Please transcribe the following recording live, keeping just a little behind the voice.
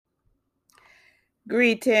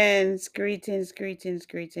Greetings, greetings, greetings,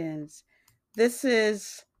 greetings. This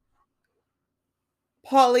is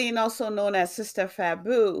Pauline, also known as Sister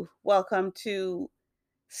Fabu. Welcome to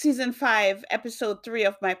season 5, episode 3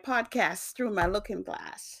 of my podcast, Through My Looking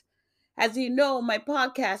Glass. As you know, my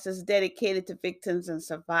podcast is dedicated to victims and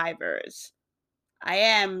survivors. I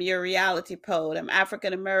am your reality poet. I'm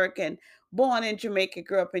African American, born in Jamaica,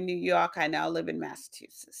 grew up in New York. I now live in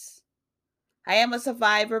Massachusetts. I am a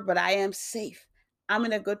survivor, but I am safe. I'm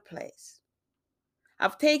in a good place.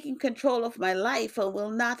 I've taken control of my life and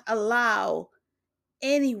will not allow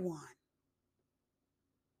anyone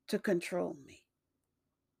to control me.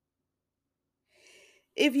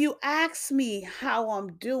 If you ask me how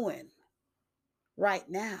I'm doing right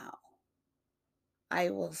now,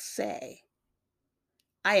 I will say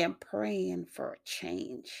I am praying for a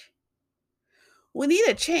change. We need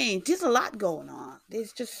a change. There's a lot going on.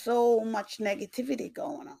 There's just so much negativity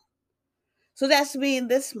going on. So that's me in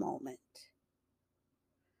this moment.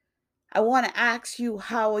 I want to ask you,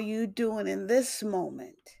 how are you doing in this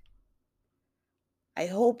moment? I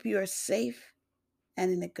hope you're safe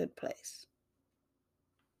and in a good place.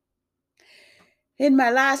 In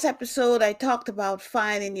my last episode, I talked about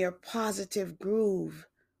finding your positive groove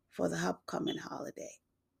for the upcoming holiday.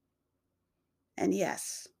 And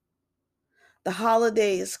yes, the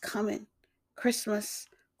holiday is coming. Christmas,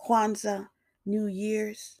 Kwanzaa, New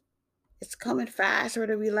Year's. It's coming fast,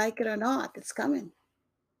 whether we like it or not. It's coming.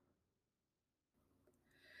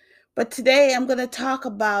 But today I'm going to talk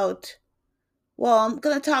about, I'm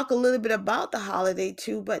going to talk a little bit about the holiday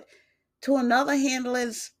too, but to another handle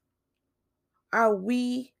is, are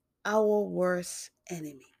we our worst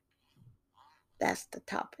enemy? That's the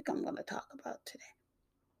topic I'm going to talk about today.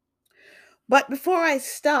 But before I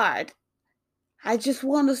start, I just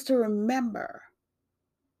want us to remember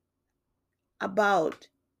about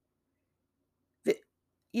the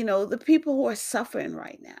the people who are suffering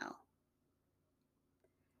right now.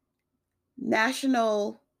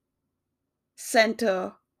 National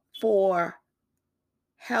Center for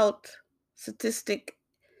Health statistic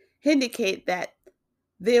indicate that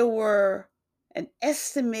there were an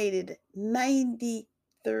estimated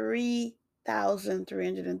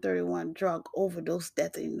 93,331 drug overdose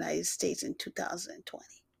deaths in the United States in 2020.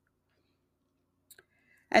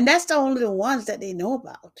 And that's the only the ones that they know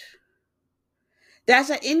about.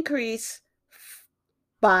 That's an increase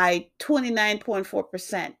by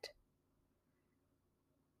 29.4%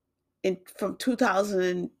 from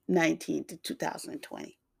 2019 to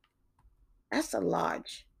 2020. That's a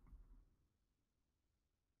large.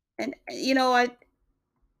 And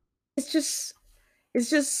it's just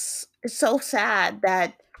it's so sad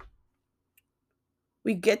that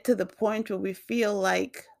we get to the point where we feel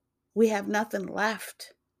like we have nothing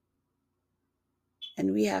left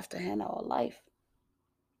and we have to end our life.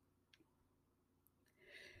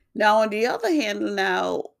 Now, on the other hand,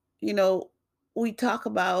 you know, we talk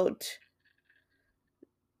about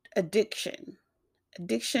addiction.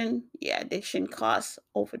 Addiction causes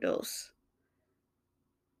overdose.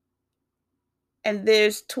 And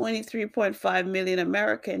there's 23.5 million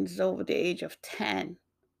Americans over the age of 10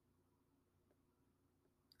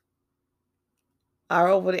 are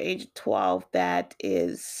over the age of 12 that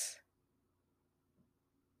is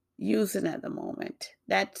using at the moment.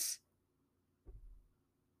 That's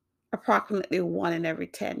approximately 1 in every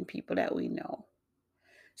 10 people that we know.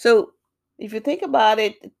 So if you think about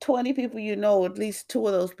it, 20 people you know, at least 2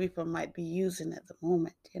 of those people might be using at the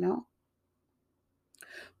moment.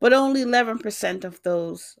 But only 11% of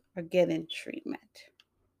those are getting treatment.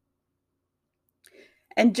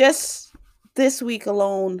 And just this week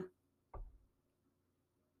alone,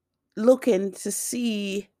 looking to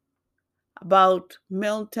see about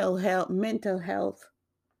mental health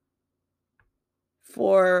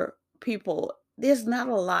for people. There's not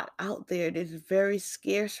a lot out there. It's very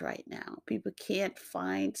scarce right now. People can't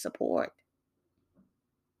find support.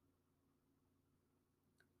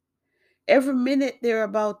 Every minute there are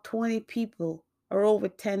about 20 people, or over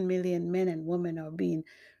 10 million men and women are being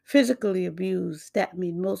physically abused. That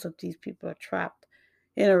means most of these people are trapped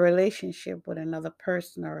in a relationship with another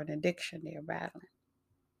person or an addiction they're battling.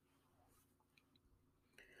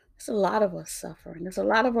 There's a lot of us suffering. There's a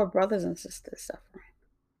lot of our brothers and sisters suffering.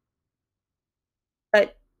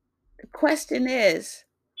 But the question is,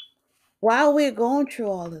 while we're going through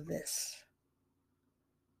all of this,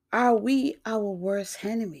 are we our worst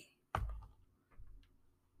enemy?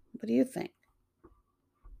 What do you think?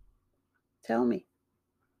 Tell me.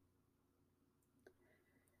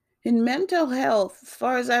 In mental health, as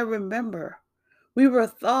far as I remember, we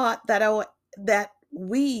were taught that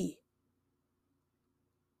we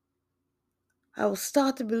I will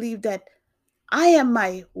start to believe that I am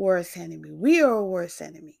my worst enemy. We are a worst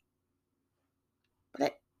enemy.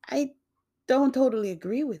 But I don't totally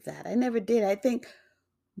agree with that. I never did. I think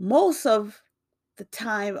most of the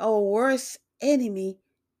time, our worst enemy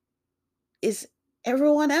is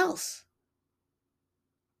everyone else.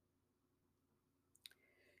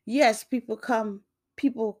 Yes, people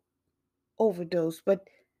overdose, but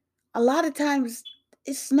a lot of times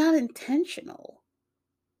it's not intentional.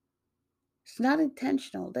 It's not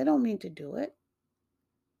intentional. They don't mean to do it.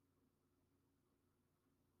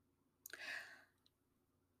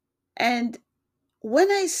 And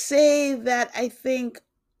when I say that I think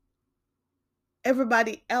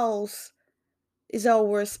everybody else is our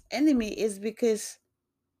worst enemy, is because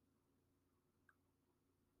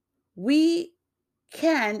we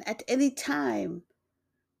can at any time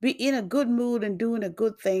be in a good mood and doing a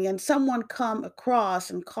good thing, and someone come across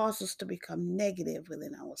and cause us to become negative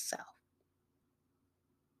within ourselves.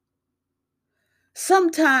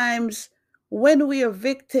 Sometimes when we are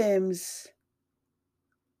victims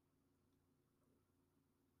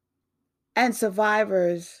and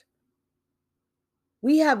survivors,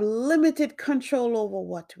 we have limited control over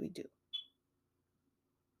what we do.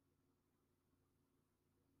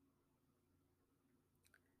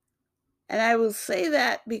 And I will say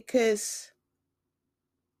that because,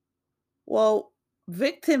 well,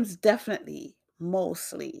 victims definitely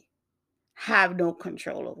mostly have no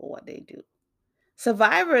control over what they do.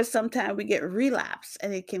 Survivors, sometimes we get relapse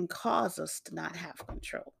and it can cause us to not have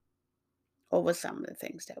control over some of the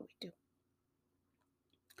things that we do.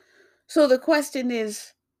 So the question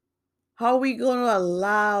is, how are we going to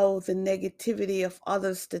allow the negativity of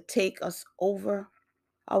others to take us over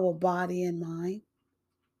our body and mind?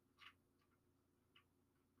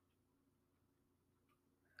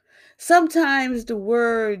 Sometimes the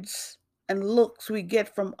words and looks we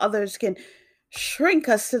get from others can shrink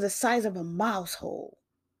us to the size of a mouse hole,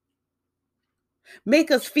 make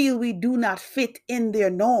us feel we do not fit in their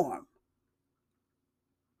norm.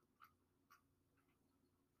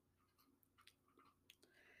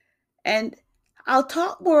 And I'll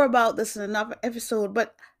talk more about this in another episode,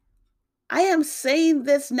 but I am saying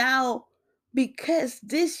this now because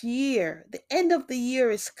this year, the end of the year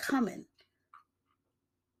is coming.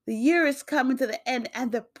 The year is coming to the end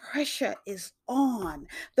and the pressure is on.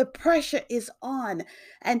 The pressure is on.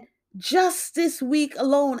 And just this week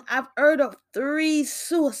alone, I've heard of 3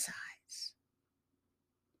 suicides.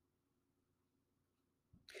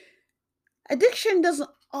 Addiction doesn't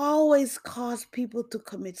always cause people to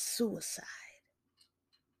commit suicide.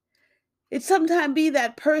 It sometimes be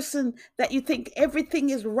that person that you think everything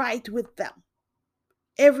is right with them.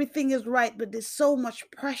 Everything is right, but there's so much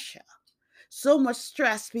pressure, so much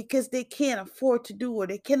stress because they can't afford to do or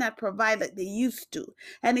they cannot provide like they used to.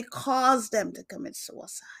 And it caused them to commit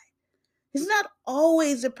suicide. It's not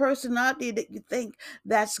always the person out there that you think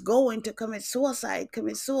that's going to commit suicide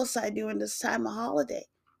during this time of holiday.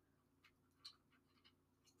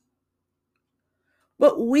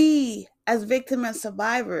 But we, as victims and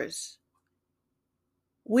survivors,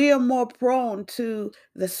 we are more prone to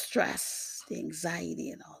the stress, the anxiety,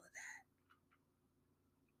 and all of that.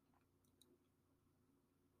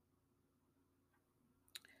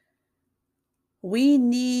 We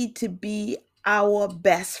need to be our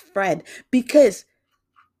best friend because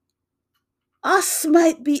us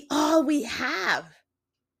might be all we have.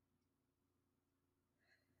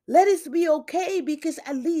 Let us be okay because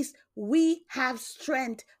at least we have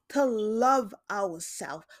strength to love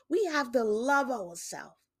ourselves. We have to love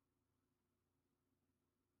ourselves.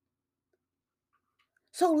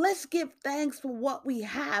 So let's give thanks for what we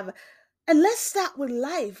have. And let's start with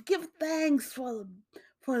life. Give thanks for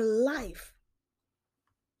life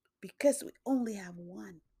because we only have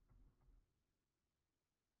one.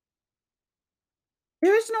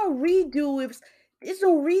 There is no redo if there's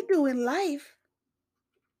no redo in life.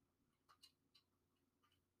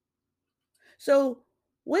 So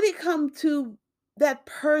when it comes to that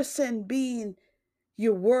person being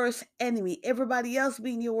your worst enemy, everybody else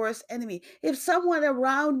being your worst enemy, if someone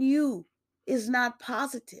around you is not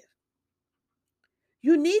positive,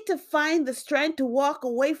 you need to find the strength to walk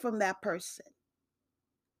away from that person.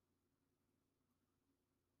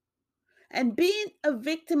 And being a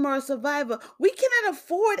victim or a survivor, we cannot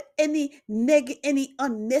afford any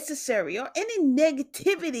unnecessary or any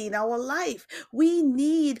negativity in our life. We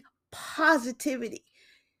need positivity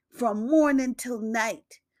from morning till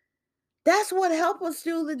night. That's what helps us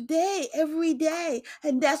through the day, every day.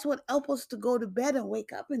 And that's what helps us to go to bed and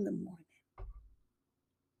wake up in the morning.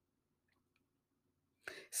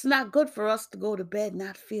 It's not good for us to go to bed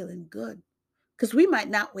not feeling good because we might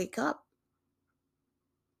not wake up.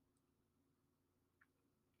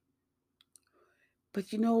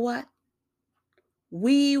 But you know what?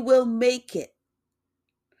 We will make it.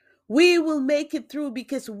 We will make it through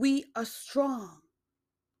because we are strong.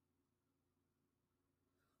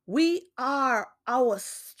 We are our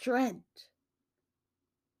strength.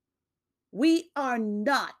 We are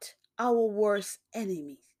not our worst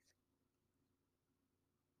enemies.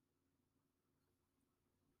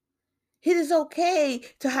 It is okay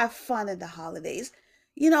to have fun at the holidays.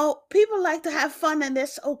 People like to have fun and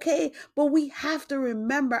that's okay, but we have to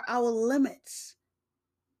remember our limits.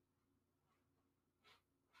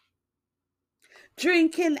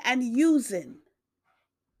 Drinking and using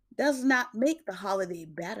does not make the holiday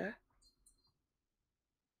better.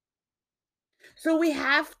 So we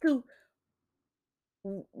have to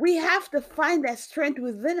find that strength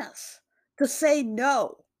within us to say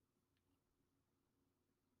no.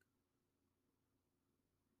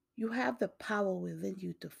 You have the power within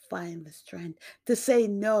you to find the strength to say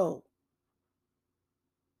no.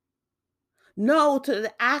 No to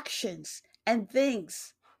the actions and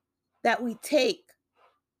things that we take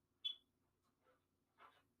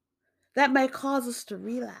that may cause us to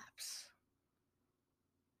relapse.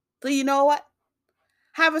 So you know what?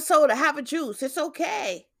 Have a soda, have a juice. It's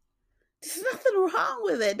okay. There's nothing wrong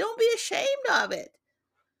with it. Don't be ashamed of it.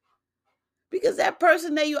 Because that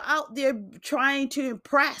person that you're out there trying to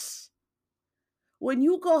impress, when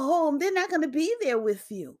you go home, they're not going to be there with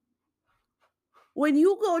you. When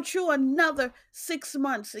you go through another 6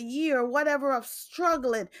 months, a year, whatever of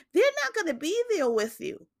struggling, they're not going to be there with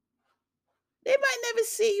you. They might never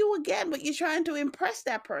see you again, but you're trying to impress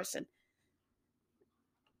that person.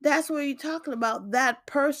 That's where you're talking about that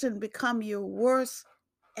person become your worst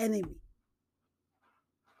enemy.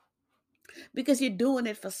 Because you're doing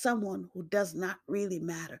it for someone who does not really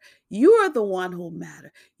matter. You're the one who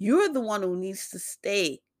matters. You're the one who needs to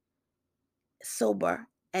stay sober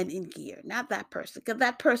and in gear, not that person, because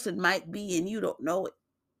that person might be and you don't know it.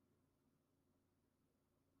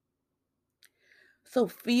 So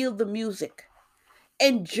feel the music,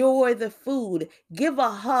 enjoy the food, give a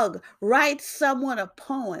hug, write someone a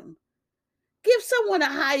poem, give someone a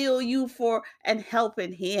high IOU for an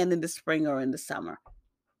helping hand in the spring or in the summer.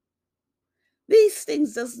 These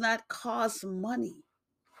things does not cost money.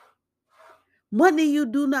 Money you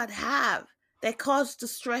do not have that cause to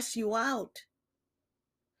stress you out,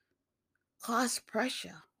 cause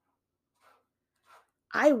pressure.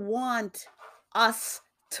 I want us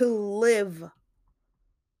to live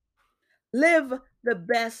the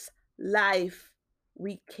best life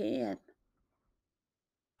we can.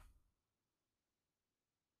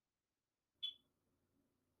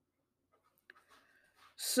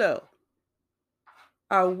 So,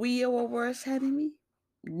 are we our worst enemy?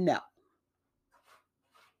 No.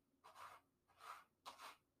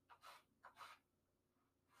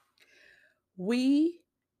 We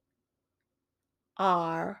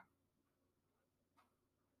are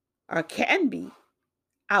or can be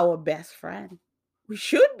our best friend. We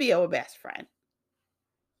should be our best friend.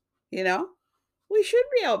 You know, we should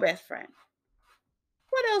be our best friend.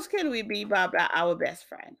 What else can we be but our best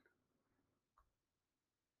friend?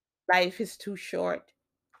 Life is too short.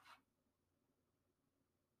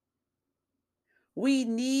 We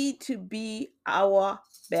need to be our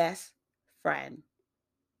best friend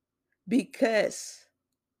because,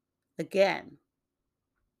 again,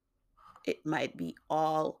 it might be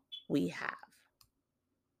all we have.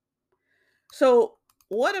 So,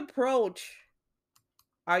 what approach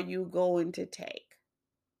are you going to take?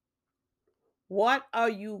 What are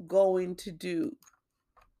you going to do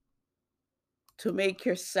to make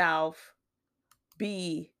yourself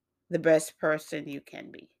be the best person you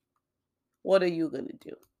can be? What are you going to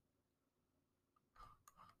do?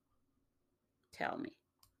 Tell me.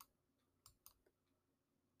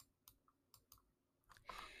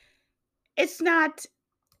 It's not,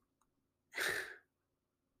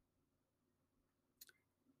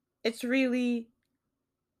 it's really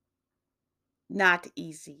not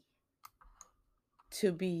easy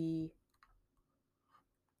to be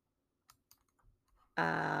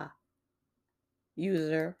a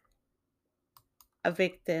user, a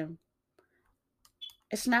victim.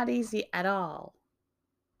 It's not easy at all.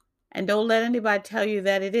 And don't let anybody tell you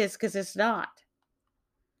that it is, because it's not.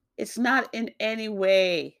 It's not in any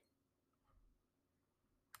way.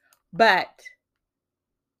 But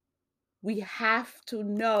we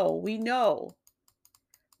know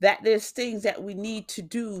that there's things that we need to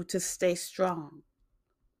do to stay strong.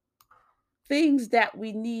 Things that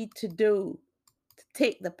we need to do to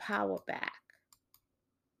take the power back.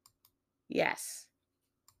 Yes,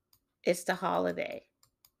 it's the holiday.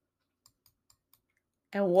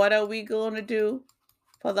 And what are we going to do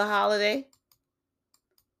for the holiday?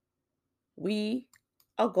 we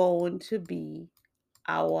are going to be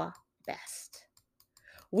our best.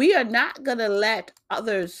 We are not going to let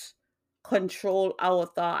others control our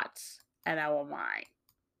thoughts and our mind.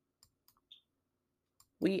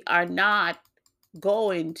 We are not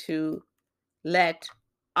going to let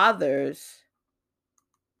others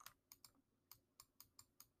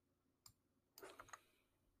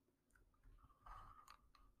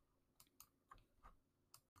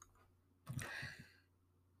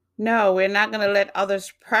no, we're not going to let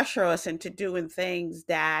others pressure us into doing things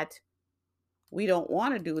that we don't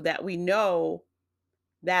want to do, that we know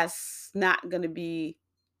that's not going to be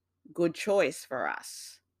good choice for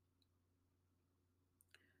us.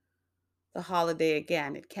 The holiday,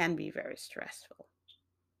 again, it can be very stressful,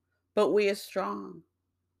 but we are strong.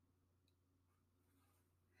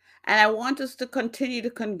 And I want us to continue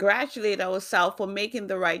to congratulate ourselves for making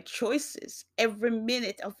the right choices every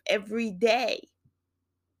minute of every day.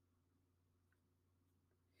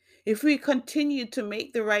 If we continue to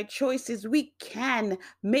make the right choices, we can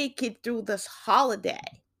make it through this holiday.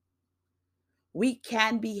 We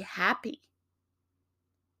can be happy.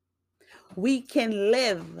 We can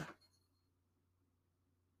live.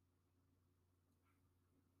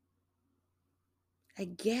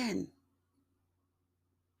 Again,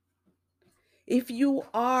 if you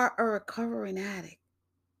are a recovering addict,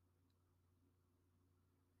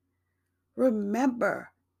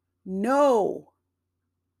 remember, know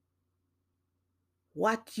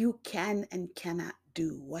what you can and cannot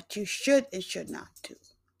do, what you should and should not do.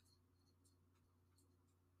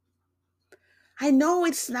 I know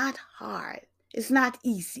it's not hard. It's not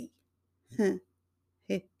easy.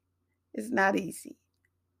 It's not easy.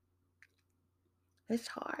 It's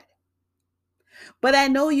hard. But I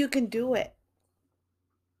know you can do it.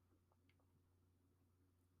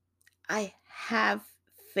 I have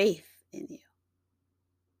faith in you.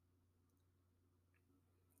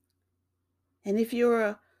 And if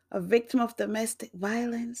you're a victim of domestic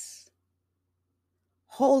violence,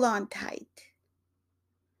 hold on tight.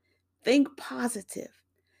 Think positive.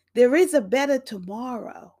 There is a better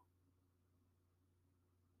tomorrow.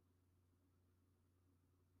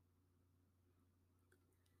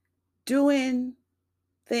 Doing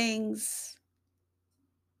things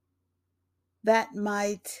that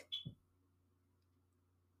might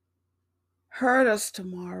hurt us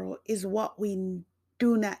tomorrow is what we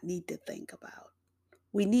do not need to think about.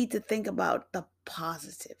 We need to think about the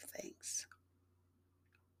positive things.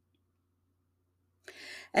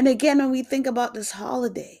 And again, when we think about this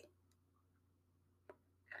holiday,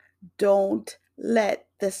 don't let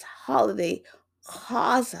this holiday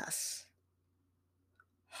cause us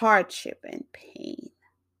hardship and pain.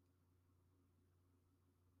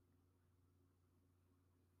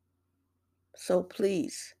 So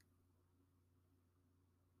please,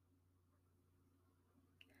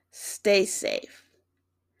 stay safe.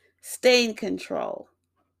 Stay in control.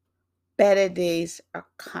 Better days are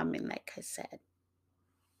coming, like I said.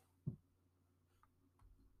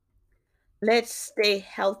 Let's stay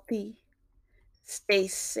healthy, stay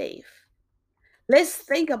safe. Let's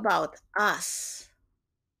think about us.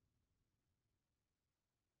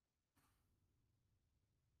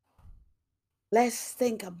 Let's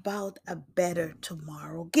think about a better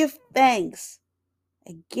tomorrow. Give thanks.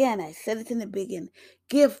 Again, I said it in the beginning.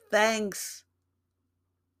 Give thanks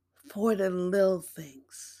for the little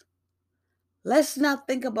things. Let's not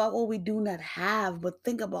think about what we do not have, but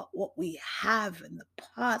think about what we have in the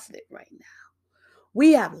positive right now.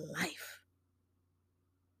 We have life.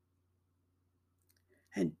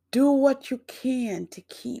 And do what you can to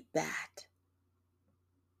keep that.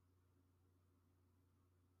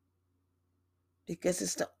 Because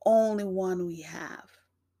it's the only one we have.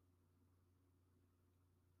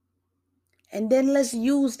 And then let's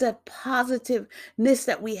use that positiveness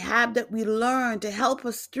that we have, that we learn, to help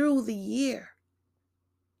us through the year.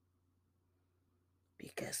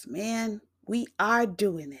 Because, man, we are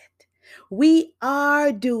doing it. We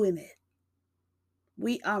are doing it.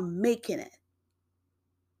 We are making it.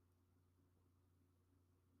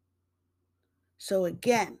 So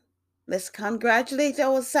again, let's congratulate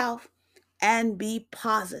ourselves and be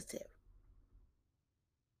positive.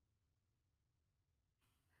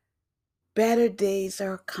 Better days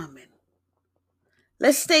are coming.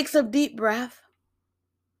 Let's take some deep breath.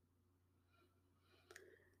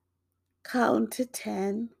 Count to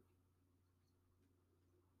 10.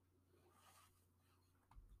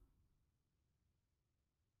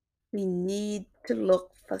 We need to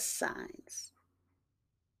look for signs.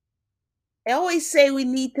 I always say we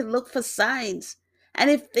need to look for signs. And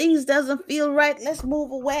if things doesn't feel right, let's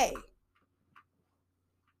move away.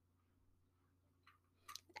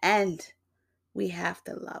 And we have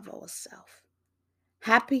to love ourselves.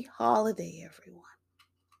 Happy holiday, everyone.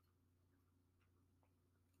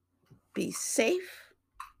 Be safe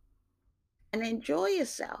and enjoy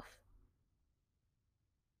yourself.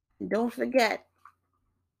 And don't forget,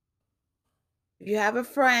 if you have a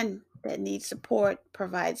friend that needs support,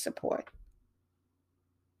 provide support.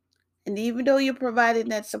 And even though you're providing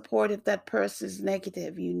that support, if that person is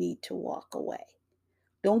negative, you need to walk away.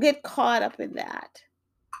 Don't get caught up in that.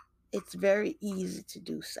 It's very easy to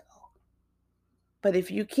do so. But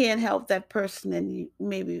if you can't help that person, then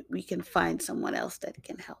maybe we can find someone else that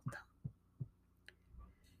can help them.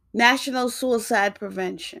 National Suicide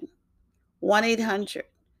Prevention, 1 800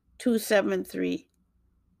 273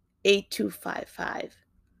 8255.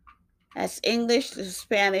 That's English to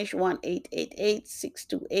Spanish, 1 888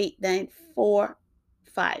 628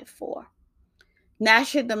 9454.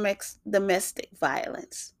 National Domestic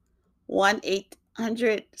Violence, 1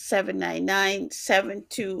 800 799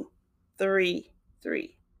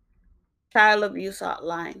 7233. Child Abuse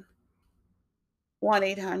Hotline, 1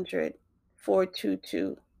 800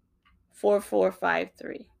 422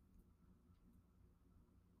 4453.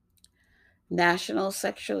 National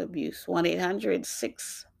Sexual Abuse, 1 800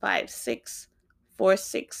 656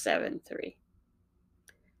 4673.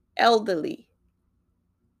 Elderly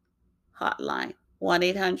Hotline, 1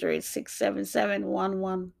 800 677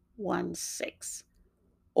 1116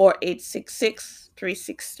 or 866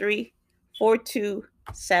 363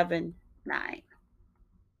 4279.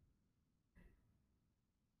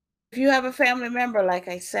 If you have a family member, like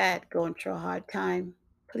I said, going through a hard time,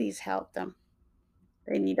 please help them.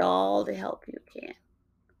 They need all the help you can.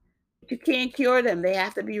 But you can't cure them. They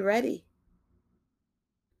have to be ready.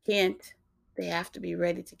 Can't. They have to be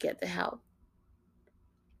ready to get the help.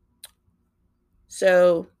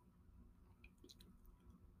 So,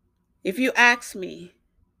 if you ask me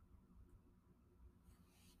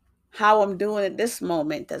how I'm doing at this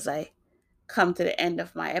moment as I come to the end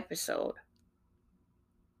of my episode,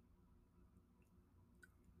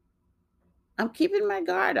 I'm keeping my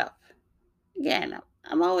guard up. Again,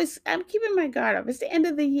 I'm keeping my guard up. It's the end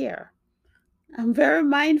of the year. I'm very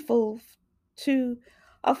mindful to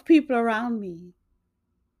of people around me.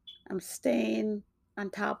 I'm staying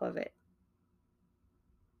on top of it.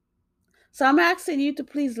 So I'm asking you to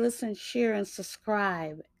please listen, share, and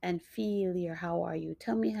subscribe and feel your how are you.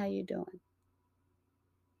 Tell me how you're doing.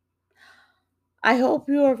 I hope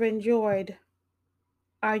you have enjoyed.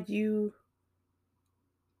 Are you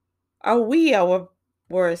are we our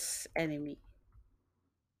worst enemy?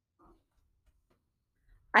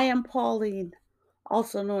 I am Pauline,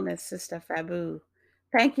 also known as Sister Fabu.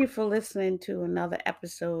 Thank you for listening to another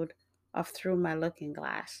episode of Through My Looking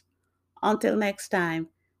Glass. Until next time,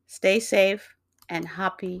 stay safe and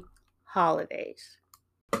happy holidays.